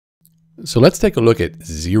So let's take a look at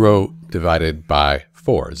 0 divided by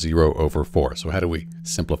 4, 0 over 4. So how do we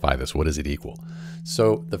simplify this? What does it equal?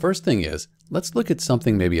 So the first thing is, let's look at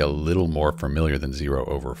something maybe a little more familiar than 0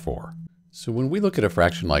 over 4. So when we look at a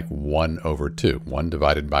fraction like 1 over 2, 1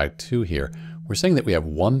 divided by 2 here, we're saying that we have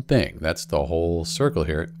one thing, that's the whole circle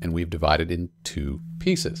here, and we've divided in 2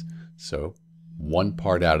 pieces. So one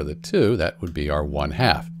part out of the 2, that would be our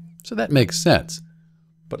 1/2. So that makes sense.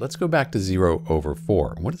 But let's go back to 0 over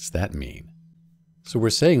 4. What does that mean? So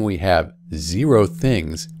we're saying we have 0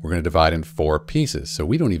 things we're going to divide in 4 pieces. So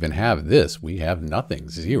we don't even have this. We have nothing,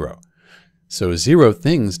 0. So 0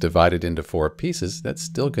 things divided into 4 pieces, that's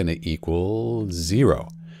still going to equal 0.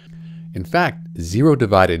 In fact, 0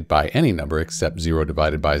 divided by any number except 0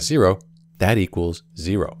 divided by 0, that equals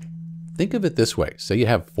 0. Think of it this way. Say you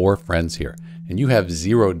have 4 friends here, and you have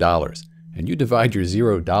 $0. And you divide your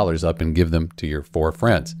 $0 up and give them to your 4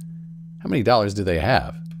 friends. How many dollars do they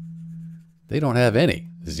have? They don't have any.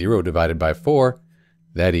 0 divided by 4,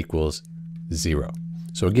 that equals 0.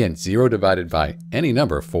 So again, 0 divided by any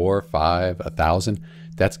number, 4, 5, 1,000,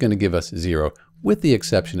 that's going to give us 0, with the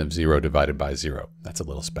exception of 0 divided by 0. That's a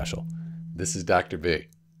little special. This is Dr. B.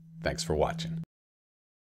 Thanks for watching.